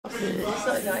What's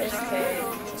up, y'all? It's Kay.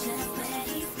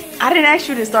 I didn't ask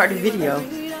you to start the video.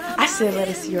 I said let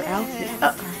us see your outfit.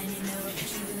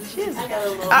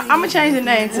 I'm gonna change the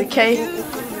name to Kay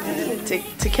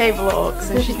to Kay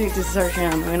Vlogs, and she thinks this is her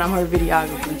channel, and I'm her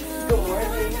videographer. Good morning.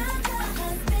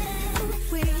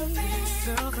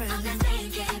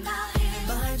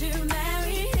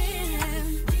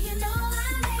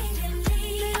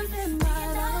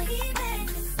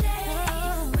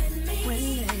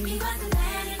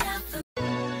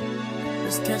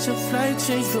 Let's catch a flight,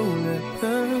 change the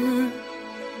weather,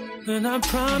 and I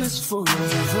promise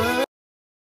forever.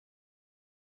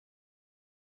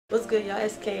 What's good, y'all?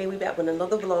 It's Kay. We back with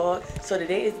another vlog. So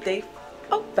today is day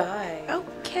 5.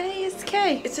 Okay, it's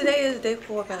Kay. Today is day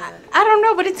 4, guys. I don't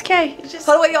know, but it's Kay. It's just,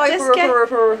 hold on, y'all.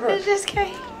 It's just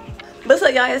Kay. What's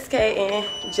up, y'all? It's Kay and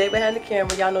Jay behind the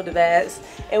camera. Y'all know the vibes.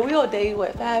 And we on day,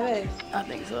 what, 5, eh? I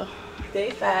think so. Day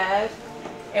 5.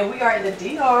 And we are in the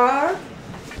DR.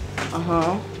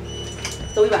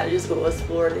 So we about to just go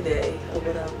explore today or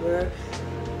whatever.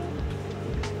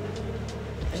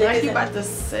 Like you about to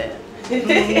sit.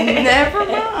 Never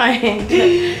mind.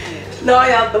 No,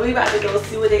 y'all, but we about to go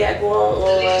see what they got going on.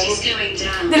 The lift is going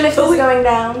down. The lift is going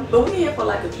down. But we here for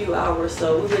like a few hours,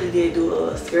 so we really did do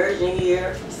an excursion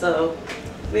here. So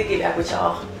we'll get back with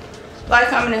y'all. Like,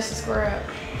 comment, and subscribe.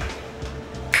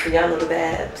 Y'all know the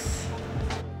vibes.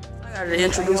 I gotta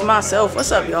introduce myself.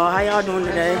 What's up, y'all? How y'all doing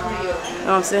today? You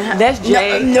know what I'm saying? That's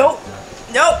Jay. Nope.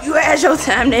 You had your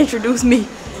time to introduce me.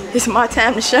 It's my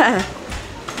time to shine.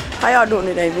 How y'all doing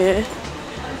today, man?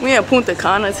 We in Punta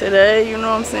Cana today, you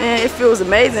know what I'm saying? It feels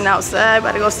amazing outside.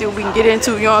 About to go see what we can get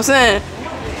into, you know what I'm saying?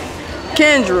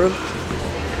 Kendra.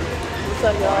 What's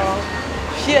up, y'all?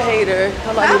 She a hater.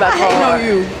 I'm like, about to hating on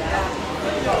you.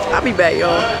 I'll be back,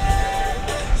 y'all.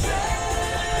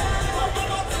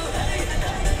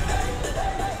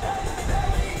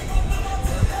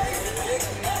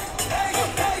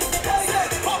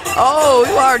 Oh,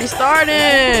 you already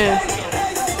starting.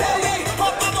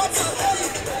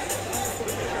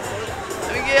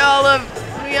 Let me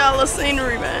get all the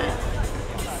scenery, man.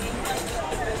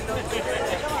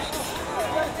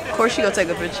 Of course, she gonna take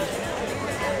a picture.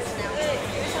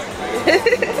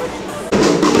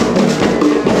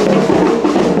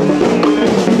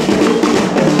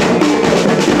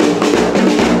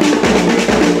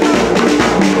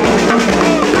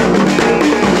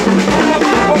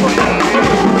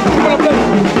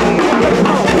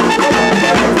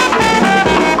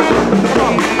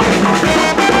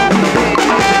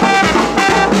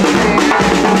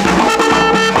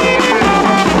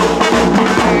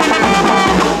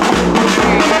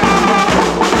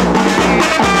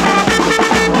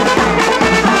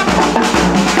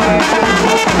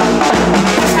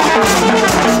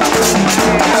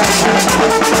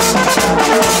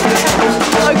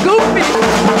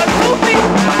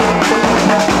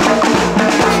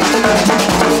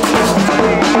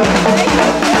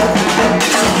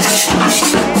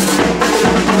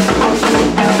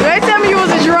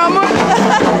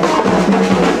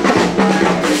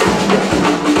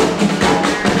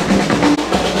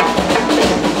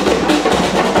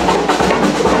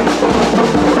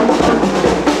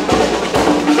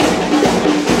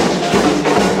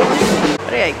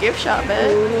 Gift shop,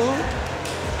 man.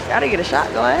 Gotta get a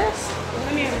shot glass.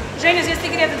 Женя, здесь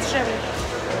сигареты дешевле.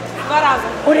 2 раза.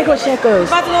 Oh, they go check us.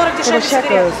 $20 дешевле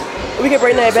сигарет. We can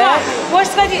bring that back.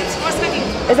 Можешь сходить, можешь сходить.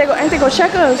 Ain't they go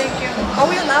check us? Thank you. Are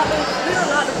we allowed to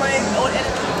bring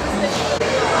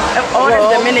Order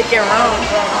Dominican rum.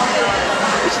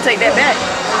 We should take that back.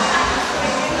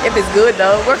 If it's good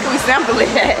though, where can we sample it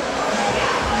at?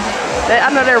 I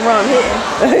know that rum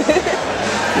hitting.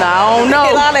 Nah, I don't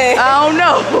know. I don't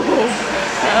know.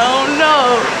 I don't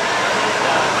know.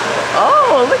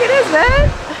 Oh, look at this, man.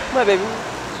 What, baby?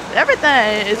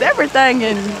 Everything is everything,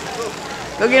 and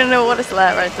go get in the water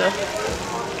slide right there.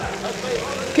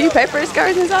 Can you pay for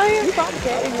excursions out here? You probably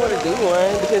can if you want to do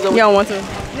one. Because you don't want to?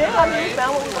 Yeah, I mean, we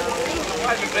found what we want to do.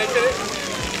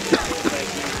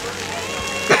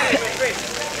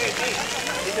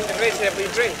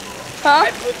 Huh?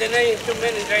 I put the name 2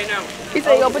 minutes right now. He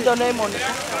said you gonna put your name on it.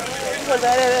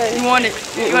 You want it?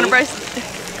 You want a bracelet?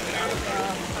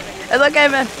 It's okay,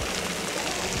 man.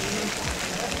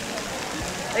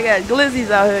 They got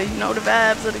glizzies out here. You know the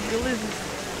vibes of the glizzies.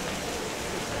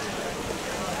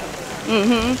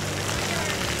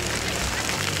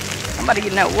 I'm about to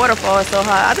get in that waterfall so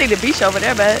hot. I think the beach over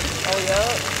there bad. Oh,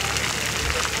 yeah.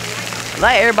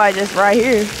 Like everybody just right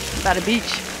here by the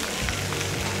beach.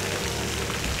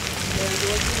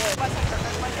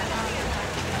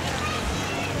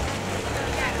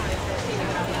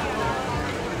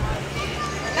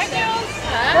 Thank you.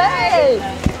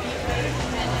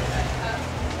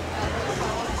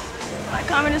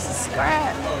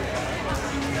 subscribe.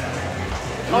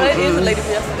 Oh, that is the lady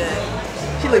from yesterday.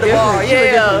 She look The bar,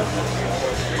 different. yeah.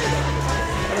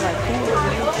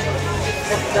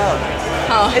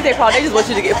 Huh? They just want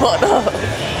you to get fucked up.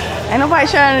 Ain't nobody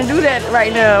trying to do that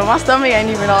right now. My stomach ain't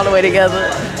even all the way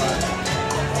together.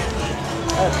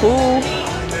 Oh, cool.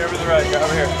 Everything right,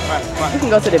 over here. Come on, come on. You can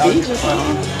go to the beach or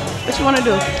something. What you want to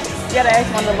do? You gotta ask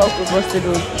one of the locals what's to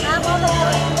do.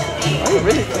 Oh, you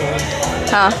really cool.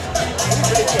 Huh?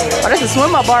 Oh, there's a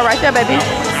swim up bar right there, baby.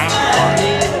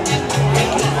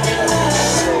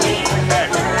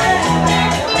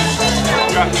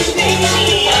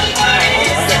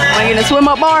 Wanna get in a swim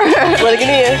up bar? Wanna get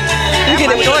in? You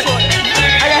get in with short.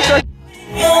 I got short.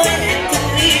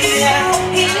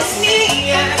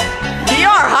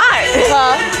 DR hot.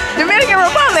 Huh? Dominican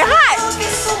Republic hot.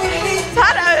 It's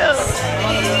hot out here.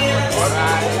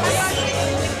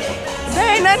 There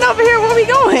ain't nothing over here. Where we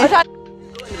going? Need a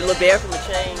little bear from the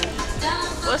change.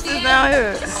 What's this down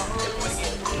here?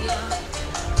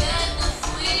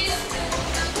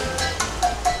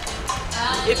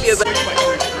 If you're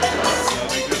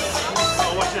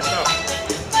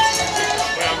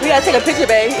we gotta take a picture,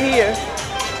 babe. Here.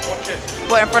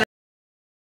 What, in front of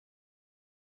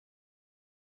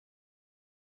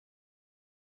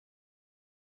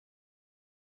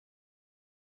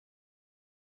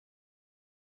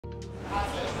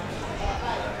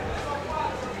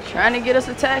trying to get us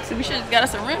a taxi. We should have got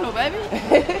us a rental, baby.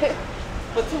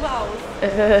 For 2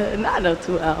 hours. Not no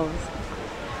 2 hours.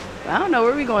 I don't know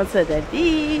where we going to the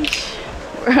beach.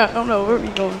 I don't know where we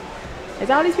going. Is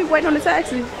all these people waiting on the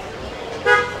taxi?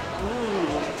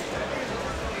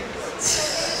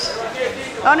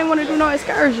 I don't even want to do no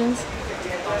excursions.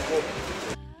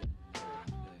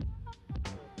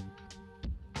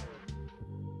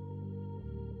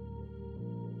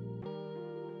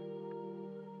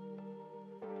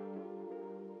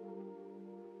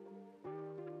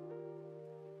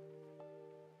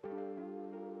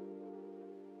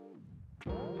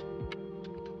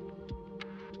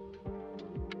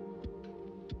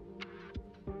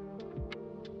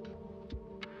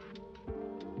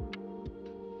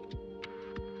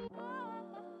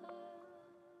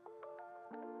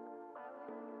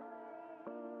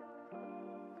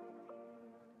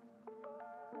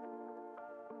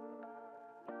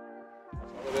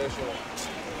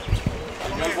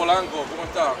 Señor Polanco, ¿cómo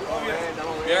está?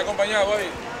 Bien acompañado hoy.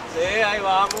 Sí, ahí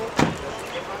vamos.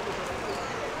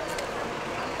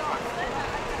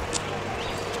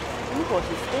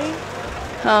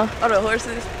 Huh? Oh, the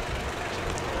horses.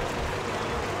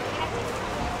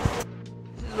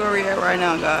 This is where we at right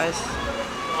now, guys.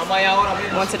 Vamos allá ahora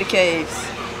mismo. Going to the caves.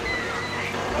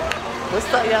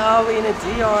 What's up, y'all? We in the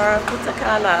DR, Punta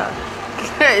Cana.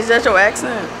 Is that your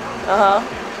accent?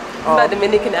 It's my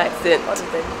Dominican accent.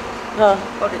 Huh?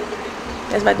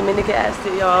 That's my Dominican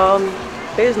accent, y'all.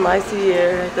 It's nice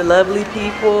here. The lovely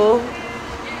people.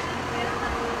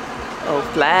 Oh,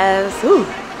 flies. Ooh.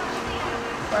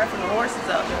 Right from the horses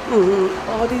out there.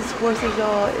 All these horses,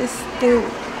 y'all. It's stink.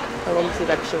 Oh, let me see if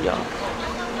I can show y'all.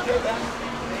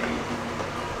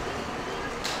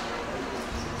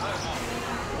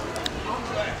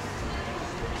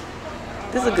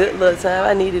 This is a good little time.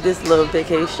 I needed this little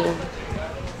vacation.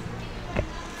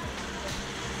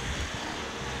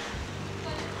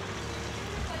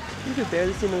 You can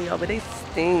barely see them, y'all, but they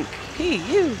stink. Hey,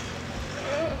 you.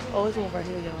 Oh, it's one right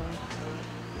here, y'all.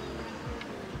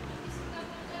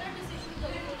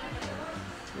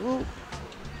 Ooh.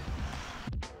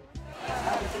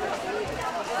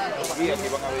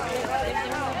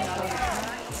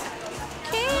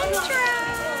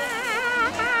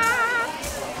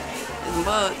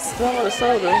 Bugs. Do I want a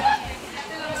soda?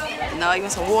 No, even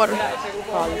some water.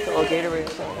 Oh, Gatorade or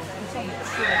something.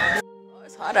 Oh,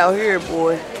 it's hot out here,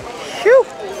 boy. Phew.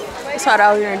 It's hot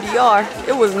out here in DR.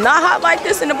 It was not hot like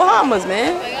this in the Bahamas,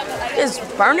 man. It's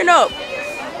burning up.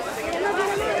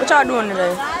 What y'all doing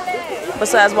today?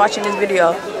 Besides watching this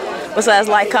video? Besides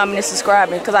like, comment, and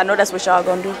subscribing? Because I know that's what y'all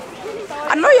gonna do.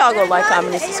 I know y'all gonna like,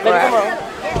 comment, and subscribe.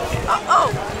 Oh,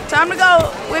 time to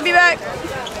go. We'll be back.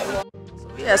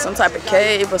 We had some type of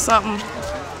cave or something.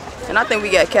 And I think we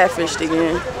got catfished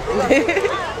again.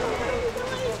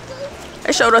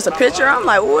 They showed us a picture. I'm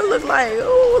like, oh, it look like,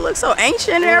 oh, it looks so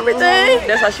ancient and everything.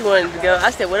 That's how she wanted to go.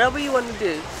 I said, whatever you want to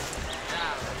do.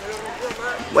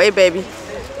 Wait, baby.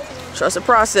 Trust the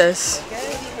process.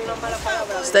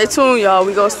 Stay tuned, y'all.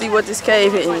 We gonna see what this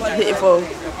cave hitting for.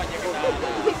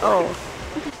 Oh.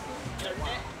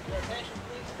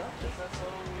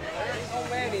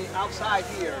 Outside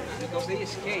here because they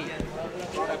escaped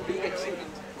a big accident.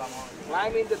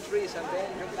 Climbing the trees and then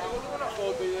jump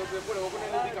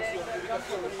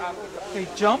down. They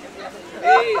jump?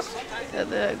 Yes.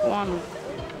 The iguana.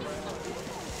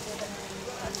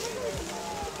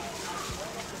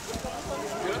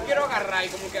 Yo lo quiero agarrar y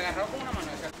como que agarrado con una mano.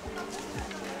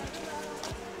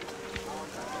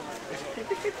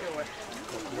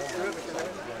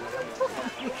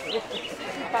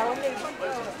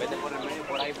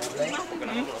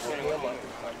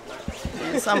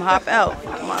 And some hop out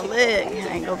on my leg. I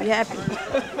ain't gonna be happy.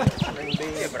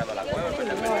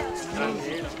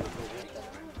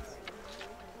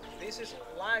 This is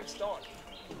limestone.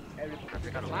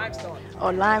 Limestone. Oh,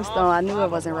 limestone. I knew it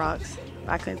wasn't rocks.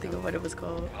 I couldn't think of what it was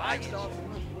called. Limestone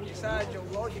is a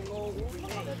geological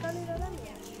remain.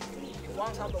 It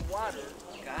once on the water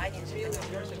millions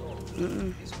of years ago.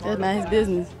 That's not his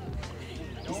business.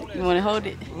 You want to hold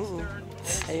it?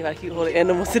 Anybody keep holding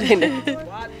animals today now?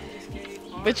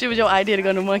 But it was your idea to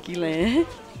go to Monkey Land.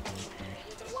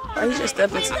 Why you just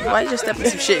stepping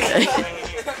some shit, man?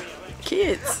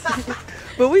 Kids.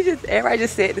 But everybody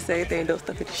just said the same thing, don't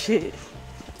step in the shit.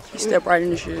 You step right in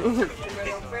the shit.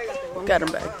 Got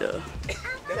them back there.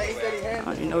 I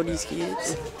don't even know these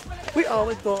kids. We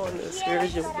always go on the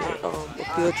excursion with a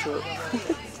field trip.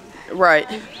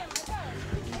 Right.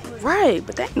 Right,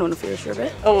 but they ain't on the field trip,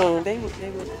 eh? Oh, they were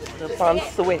the farm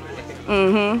sweat.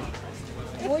 Mm-hmm.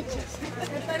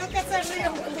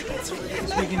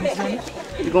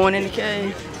 You're going in the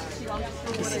cave.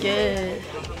 You're scared.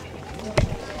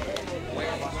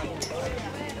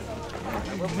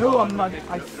 No, I'm not.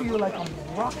 I feel like I'm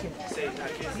rocking.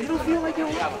 You don't feel like you're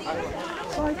rocking?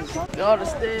 All the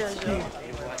stairs, yo.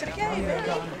 To the cave.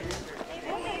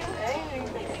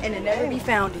 And it never be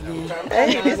found again.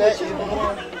 Hey, this is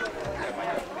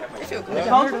feel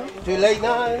good. Too late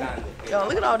now. Yo,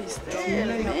 look at all these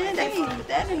stairs, man. They need to put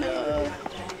that in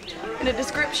the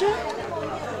description.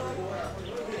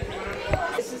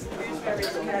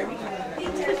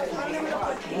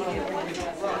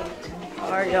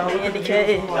 All right, y'all, we in the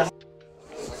cave.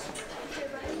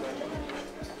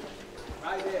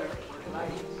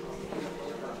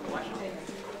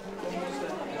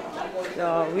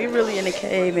 Y'all, we really in the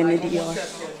cave in the DR.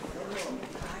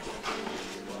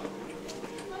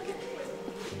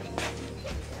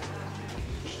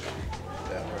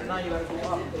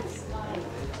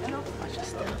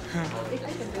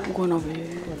 I'm going over here.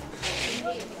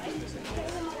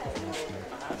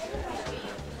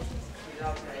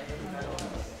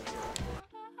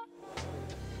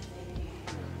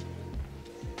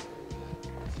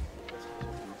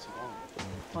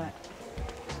 What?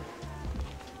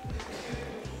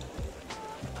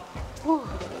 Whew.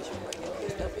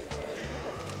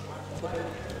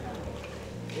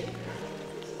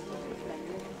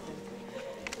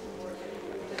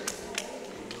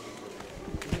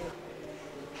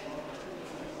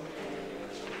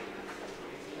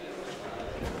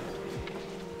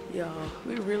 Y'all,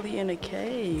 we really in a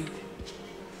cave.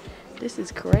 This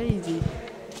is crazy.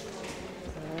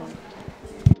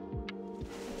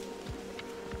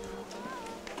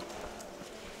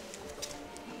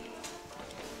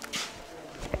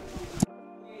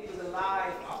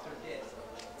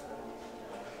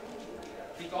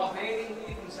 Because they didn't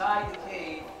live inside the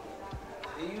cave,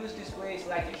 they use this place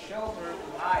like a shelter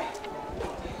to hide.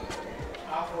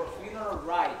 For funeral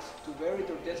rites to bury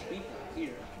their dead people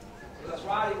here. So that's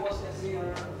why it was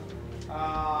considered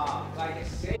like a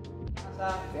safe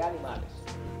casa de animales.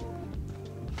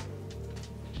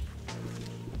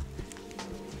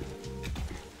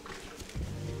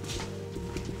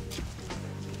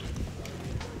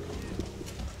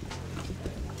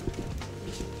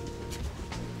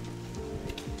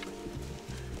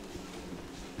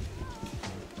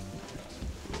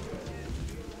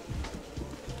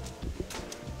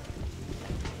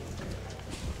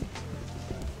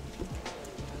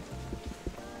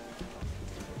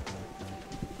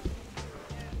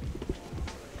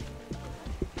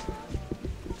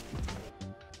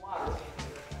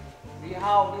 See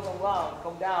how little round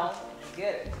come down and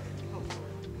get it.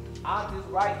 Until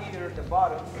right here at the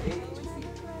bottom, 82 feet.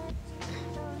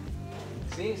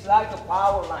 Seems like the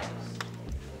power lines.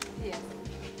 Yeah.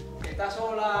 Estas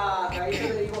son las raíces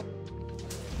de digo.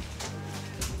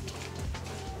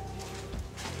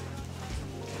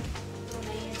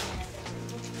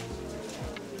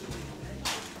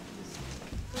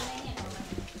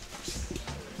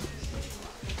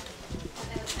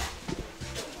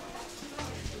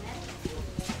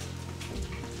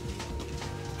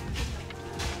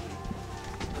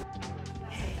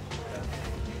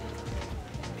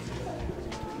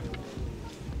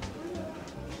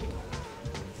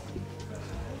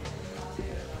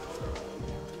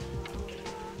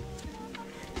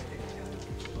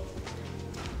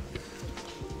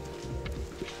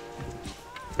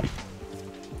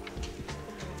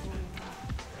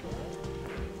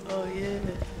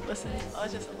 say? Oh,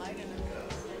 it's just a light in there.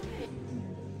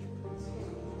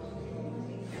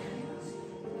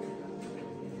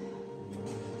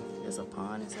 There's a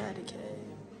pond inside the cave.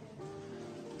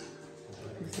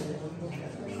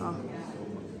 Oh.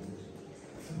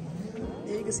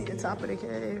 Yeah, you can see the top of the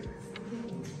cave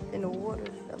in the water.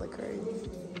 That look crazy.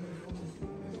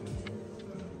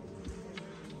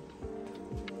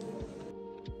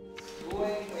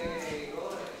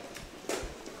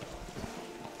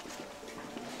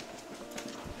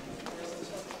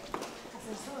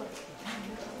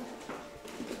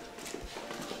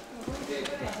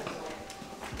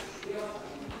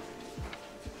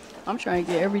 I'm trying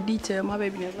to get every detail. My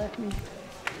baby done left me.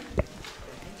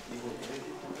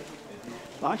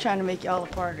 But I'm trying to make y'all a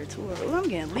part of the tour. Ooh, I'm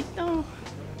getting leaked on.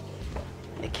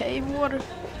 The cave water.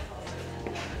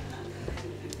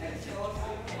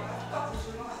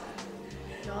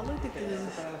 Y'all look at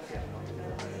this.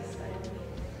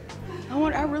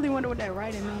 I really wonder what that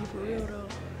writing means for real though.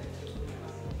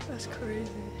 That's crazy.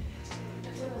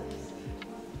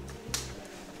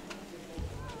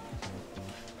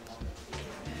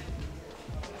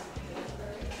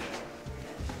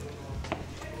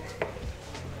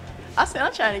 I said,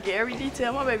 I'm trying to get every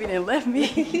detail. My baby didn't left me.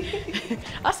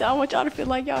 I said, I want y'all to feel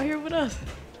like y'all here with us.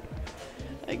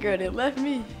 That girl didn't left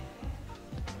me.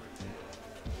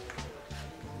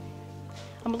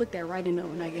 I'm gonna look that writing up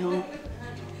when I get home.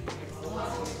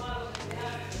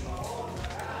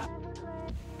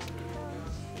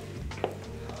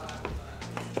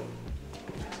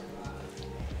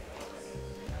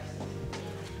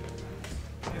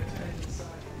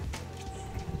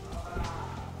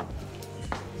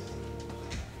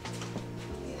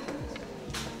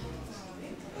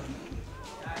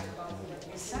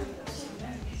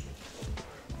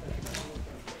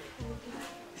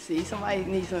 See, somebody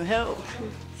needs some help.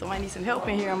 Somebody needs some help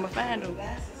in here. I'm gonna find them.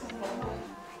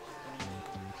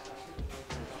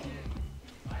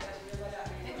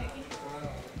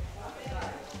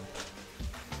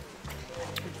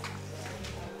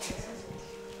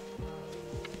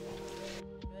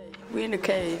 We in the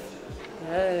cave.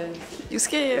 Yeah. You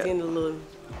scared? It's getting a little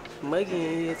muggy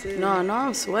in here too. No,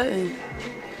 I'm sweating.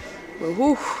 But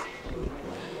whew.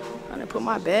 I done put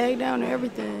my bag down and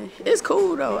everything. It's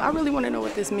cool though. I really want to know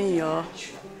what this means, y'all.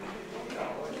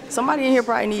 Somebody in here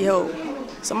probably need help.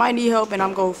 Somebody need help and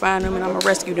I'm gonna find them and I'm gonna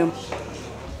rescue them.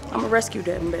 I'm gonna rescue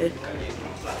them, babe.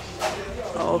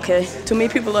 Oh, okay. Too many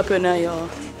people up here now, y'all.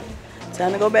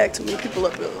 Time to go back. Too many people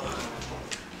up here.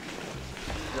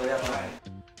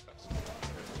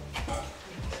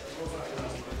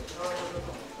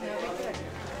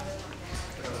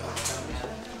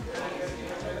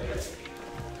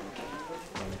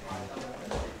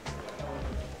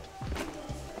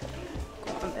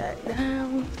 Back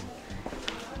down.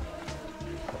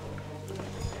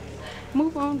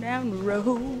 Move on down the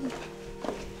road.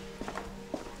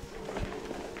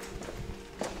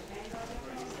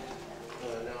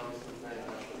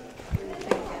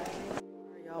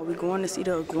 Y'all, we going to see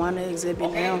the iguana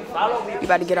exhibit now. We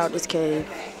about to get out this cave.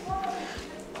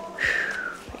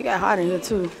 It got hot in here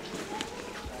too.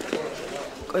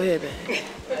 Go ahead, babe.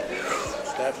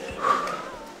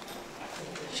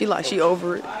 She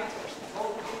over it.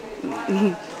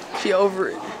 She over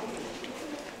it.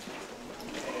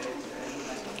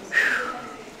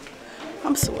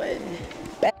 I'm sweating.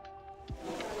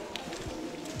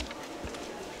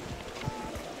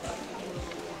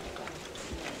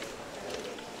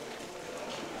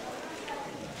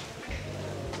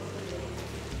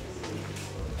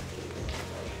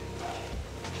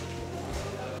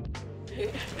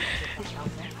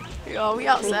 Yo, we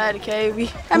outside the cave.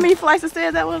 How many flights of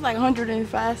stairs that was? Like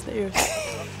 105 stairs.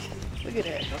 Look at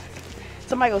that.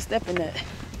 Somebody go step in that.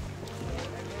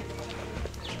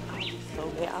 So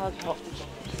bad. I'll talk.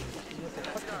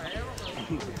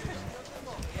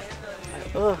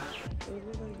 Ugh.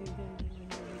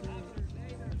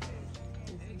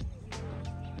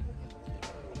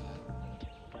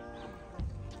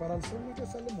 Para el sur es que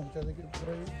salen muchas, de que por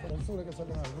ahí, para el sur es que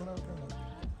salen algunas, otras no.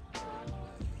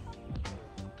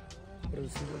 Pero el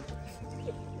sur los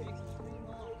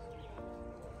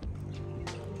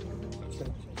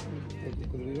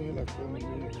cocodrilos de la comen.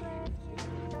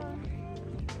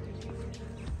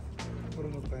 Pero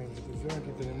no está en institución,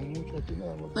 aquí tenemos mucho, aquí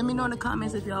nada más. Let me know in the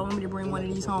comments if y'all want me to bring one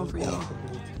of these home for y'all.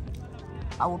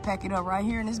 I will pack it up right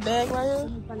here in this bag right here.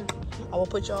 I will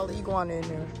put y'all the iguana in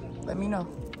there. Let me know.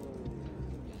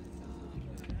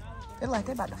 They're like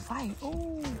they're about to fight.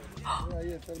 Ooh.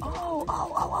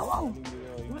 Oh.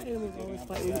 My enemy's always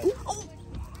fighting. Oh.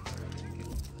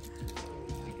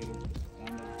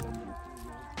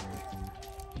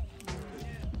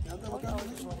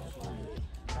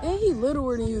 And he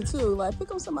littler than you too. Like,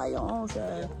 pick up somebody your own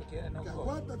size.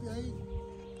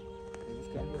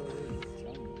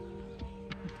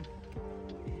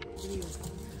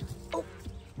 Oh.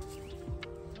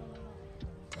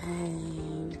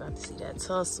 Dang, we about to see that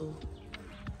tussle.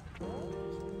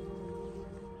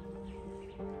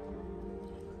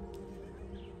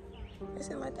 It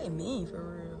seems like they mean for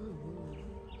real.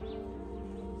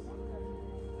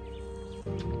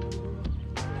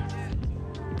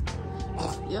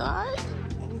 You alright?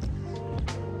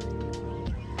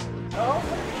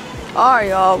 Alright,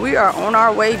 y'all. We are on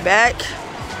our way back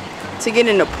to get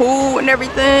in the pool and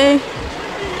everything.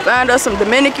 Found us some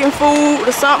Dominican food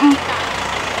or something.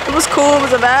 It was cool. It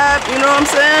was a vibe. You know what I'm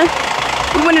saying?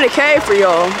 We went in the cave for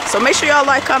y'all. So make sure y'all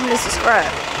like, comment, and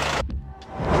subscribe.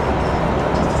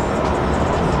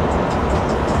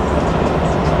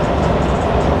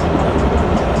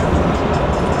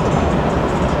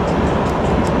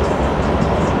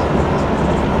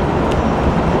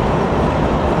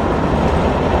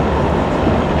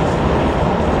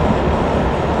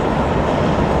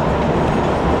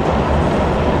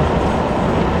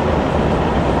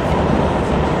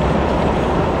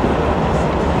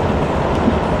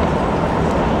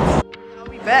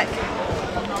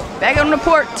 Back on the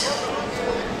port.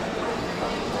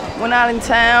 Went out in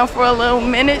town for a little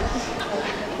minute.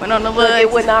 Went on the little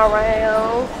went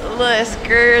around. A little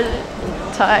excursion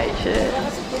type shit.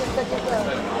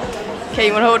 Okay,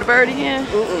 you wanna hold the bird again?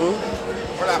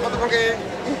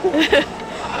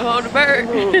 Hold the bird.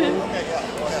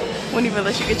 Wouldn't even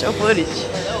let you get your footage.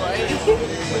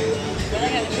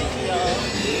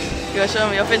 You gonna show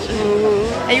me your picture?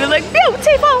 And you look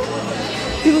beautiful.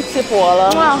 Beautiful.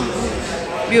 Wow.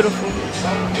 Beautiful.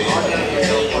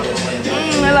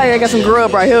 I got some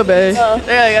grub right here, babe.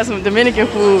 Yeah, I got some Dominican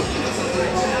food.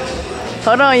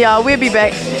 Hold on, y'all. We'll be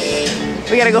back.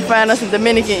 We gotta go find us some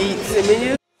Dominican eats. What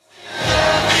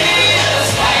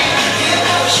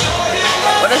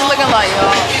it's looking like,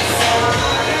 y'all.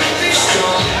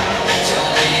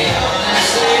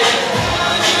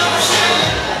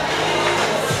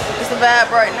 It's the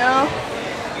vibe right now.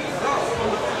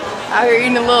 Out here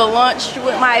eating a little lunch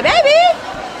with my baby.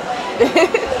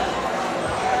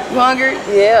 You hungry?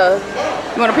 Yeah.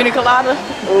 You want a pina colada?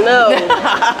 No.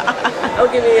 I'll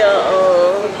give me a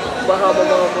Bahama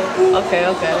Mama. Okay,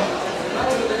 okay.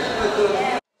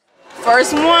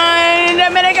 First one,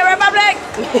 Dominican Republic.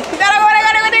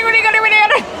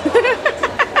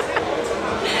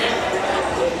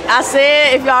 I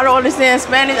said, if y'all don't understand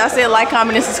Spanish, I said like,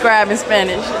 comment, and subscribe in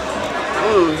Spanish.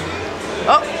 Oh,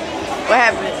 what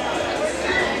happened?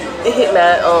 It hit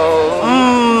my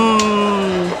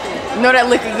You know that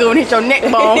liquor good when it hit your neck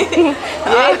bone.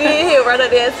 Yeah, it did hit right up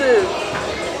there too.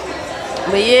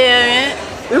 But yeah, man.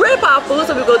 We ready for our food,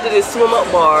 so we go to this swim up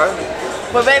bar.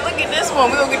 But babe, look at this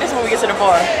one. We gonna get this when we get to the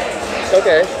bar.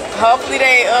 Okay. Hopefully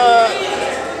they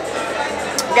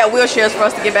got wheelchairs for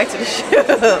us to get back to the ship.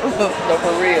 No,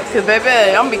 for real. Cause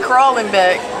baby, I'm gonna be crawling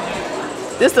back.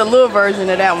 This is the little version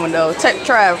of that one though.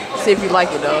 Try, see if you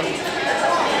like it though.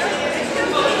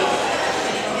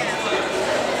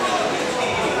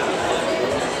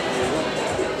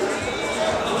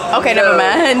 Okay, never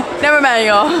mind. Never mind,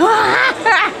 y'all.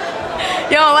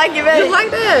 You don't like it, baby? You like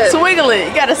that? Swiggle it.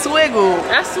 You gotta swiggle.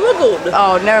 I swiggled.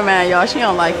 Oh, never mind, y'all. She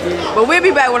don't like it. But we'll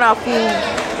be back when our food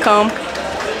come.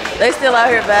 They still out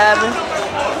here vibing.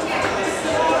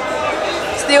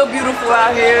 Still beautiful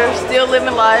out here. Still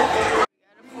living life.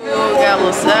 Got a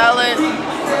little salad.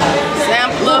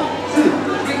 Sampler.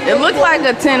 It looked like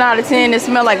a 10 out of 10. It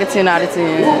smelled like a 10 out of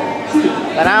 10.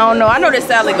 But I don't know. I know this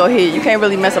salad go hit. You can't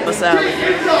really mess up a salad.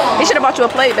 He should have bought you a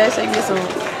plate, babe, so you can get some.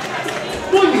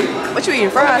 What you eating?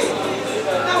 Fries?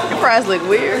 Your fries look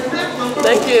weird.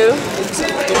 Thank you.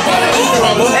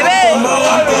 Baby,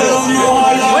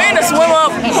 we're in the swim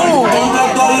up pool. It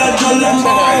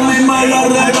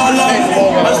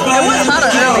was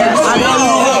hotter earlier. I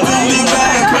know.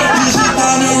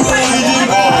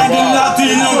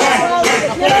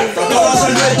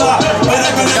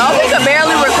 Y'all, we could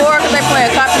barely record because they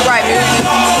playing copyright music.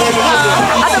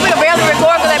 I said we could barely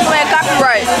record because they playing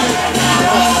copyright.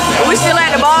 Are we still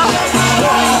at the bar?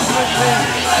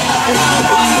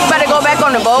 We better go back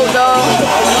on the boat though.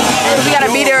 We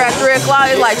gotta be there at 3 o'clock.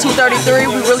 It's like 2:33.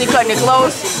 We really cutting it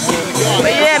close.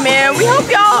 But yeah, man, we hope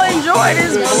y'all enjoy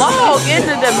this vlog in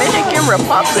the Dominican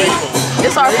Republic.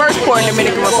 It's our first port in the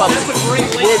Dominican Republic.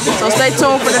 So stay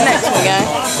tuned for the next one, gang.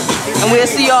 And we'll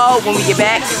see y'all when we get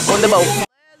back on the boat. Last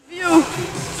view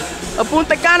of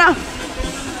Punta Cana.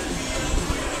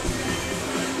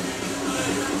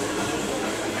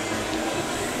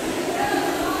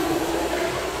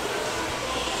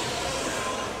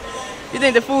 You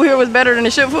think the food here was better than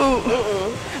the ship food?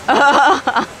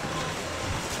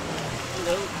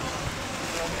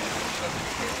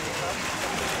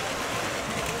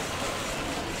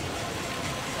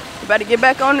 You better get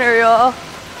back on there, y'all.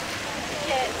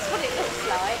 Yeah, that's what it looks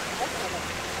like.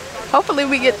 Hopefully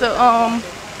we get to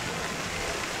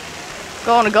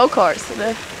go on the go-karts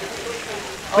today.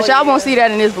 But y'all won't see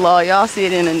that in this vlog. Y'all see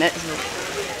it in the next one.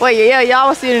 Wait, yeah, y'all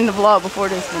will see it in the vlog before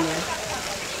this one.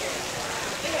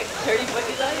 Dirty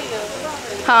buggies out here.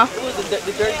 Huh? It was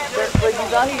the dirt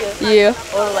buggies out here. Yeah.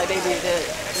 Oh, like they did that.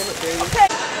 They look dirty. Okay.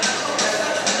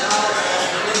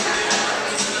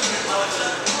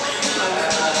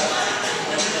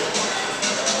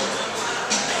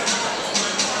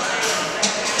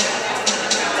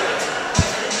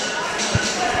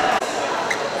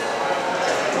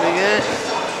 Pretty good.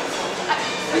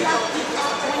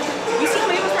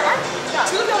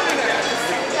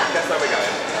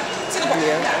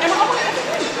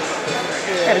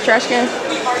 Got a trash can?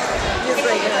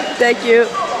 Thank you.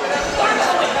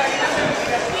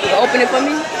 Open it for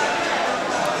me.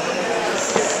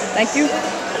 Thank you.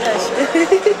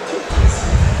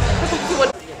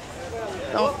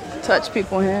 Don't touch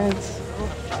people's hands.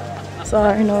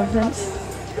 Sorry, no offense.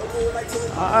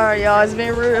 Alright, y'all, it's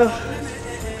been real.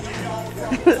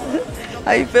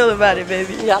 How you feel about it,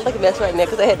 baby? Yeah, I look a mess right now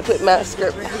because I had to put my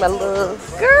skirt, my little...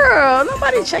 Girl,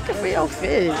 nobody checking for your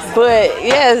fit. But,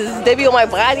 yes, they be on my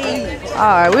body.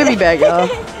 Alright, we'll be back, y'all.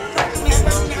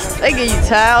 They give you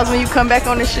towels when you come back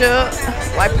on the ship.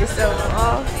 Wipe yourself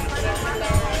off.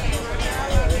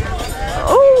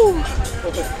 Oh,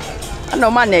 I know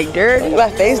my neck dirty.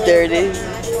 My face dirty.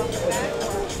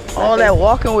 All that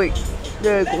walking with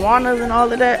the iguanas and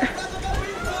all of that.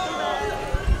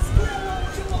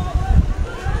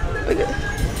 Look at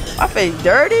my face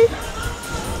dirty.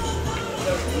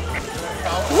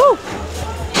 Woo.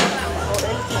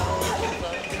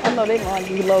 I know they gonna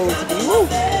do loads. Woo.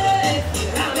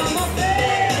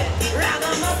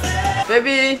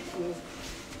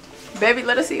 Baby,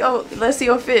 let us see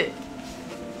your fit.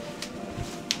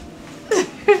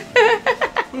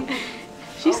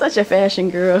 She's such a fashion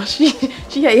girl. She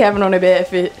hate having on a bad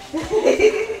fit.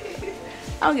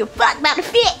 I don't give a fuck about the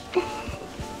fit.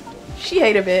 She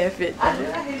hate a bad fit. I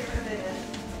hate a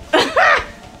bad.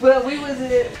 But we was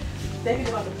thinking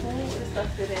about the pool and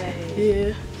stuff today.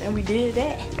 Yeah, and we did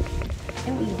that.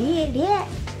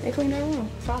 They cleaned her room.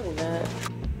 Probably not.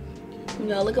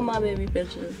 No, look at my baby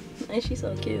picture. Ain't she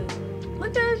so cute?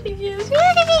 Look at her, she cute. Look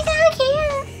at me, so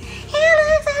cute. You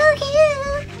look so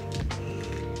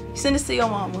cute. Send this to your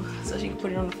mama so she can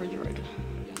put it on the refrigerator.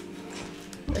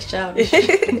 That's childish.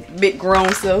 Big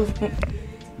grown self.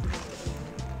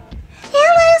 You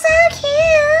look so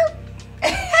cute.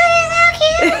 You look so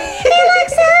cute. You look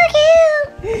so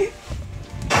cute.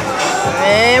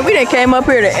 Man, we done came up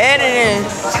here to edit and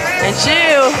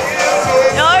chill.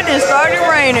 Y'all, it done started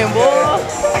raining, boy.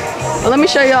 Well, let me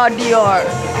show y'all DR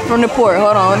from the port.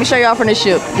 Hold on, let me show y'all from the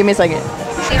ship. Give me a second.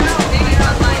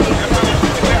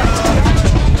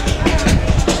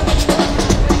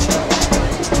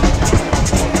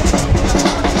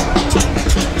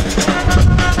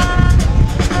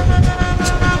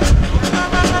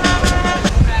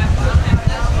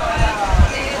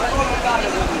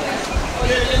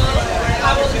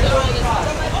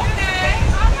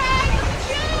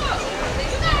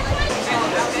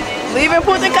 Leaving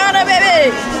Punta Cana,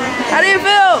 baby. How do you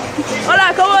feel?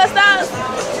 Hola, ¿cómo estás?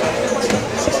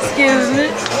 Excuse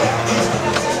me.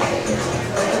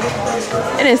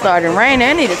 It didn't start raining.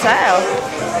 I need a towel.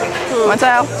 One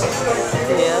towel?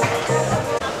 Yeah.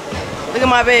 Look at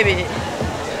my baby.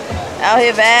 Out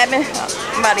here vibing.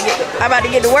 I'm about to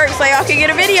get to work so y'all can get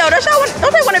a video.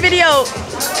 Don't they want a video?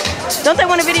 Don't they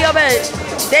want a video, babe?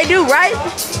 They do, right?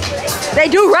 They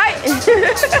do, right?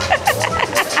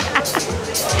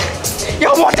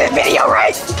 Y'all want that video,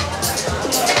 right?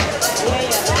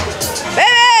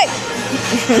 Baby!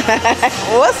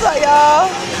 What's up, y'all?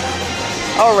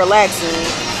 Oh, relaxing.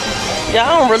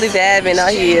 Y'all, I'm really vibing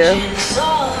out here.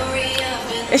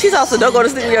 And she's also, don't go to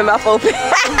sleep with your mouth open.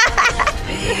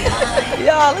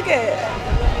 Y'all, look at it.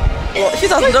 Well,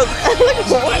 she's also, don't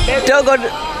go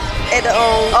at the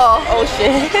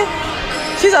ocean.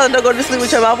 She's also, don't go to sleep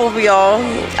with your mouth open, y'all.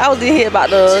 I was in here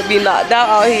about to be knocked out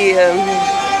out here.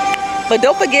 But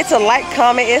don't forget to like,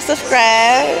 comment, and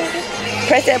subscribe.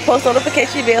 Press that post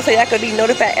notification bell so y'all can be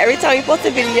notified every time we post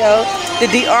a video.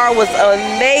 The DR was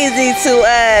amazing to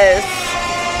us.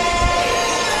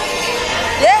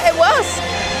 Yeah, it was.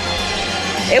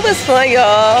 It was fun,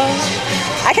 y'all.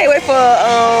 I can't wait for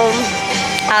our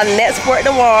next sport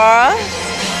tomorrow.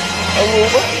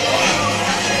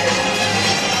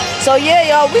 So yeah,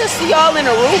 y'all, we'll see y'all in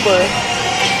Aruba.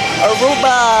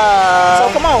 Aruba. So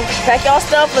come on, pack y'all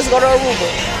stuff. Let's go to Aruba.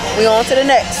 We on to the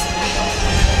next.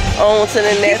 On to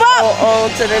the next. Keep up. On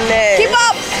to the next. Keep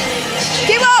up.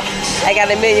 Keep up. I got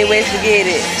a million ways to get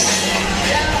it.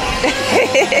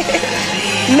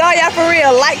 No, y'all, for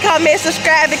real. Like, comment,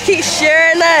 subscribe, and keep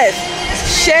sharing us.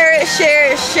 Share it,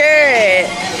 share it, share it.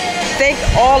 Thank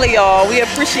all of y'all. We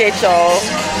appreciate y'all.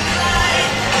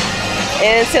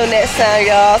 And until next time,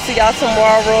 y'all. See y'all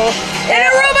tomorrow. In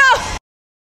Aruba.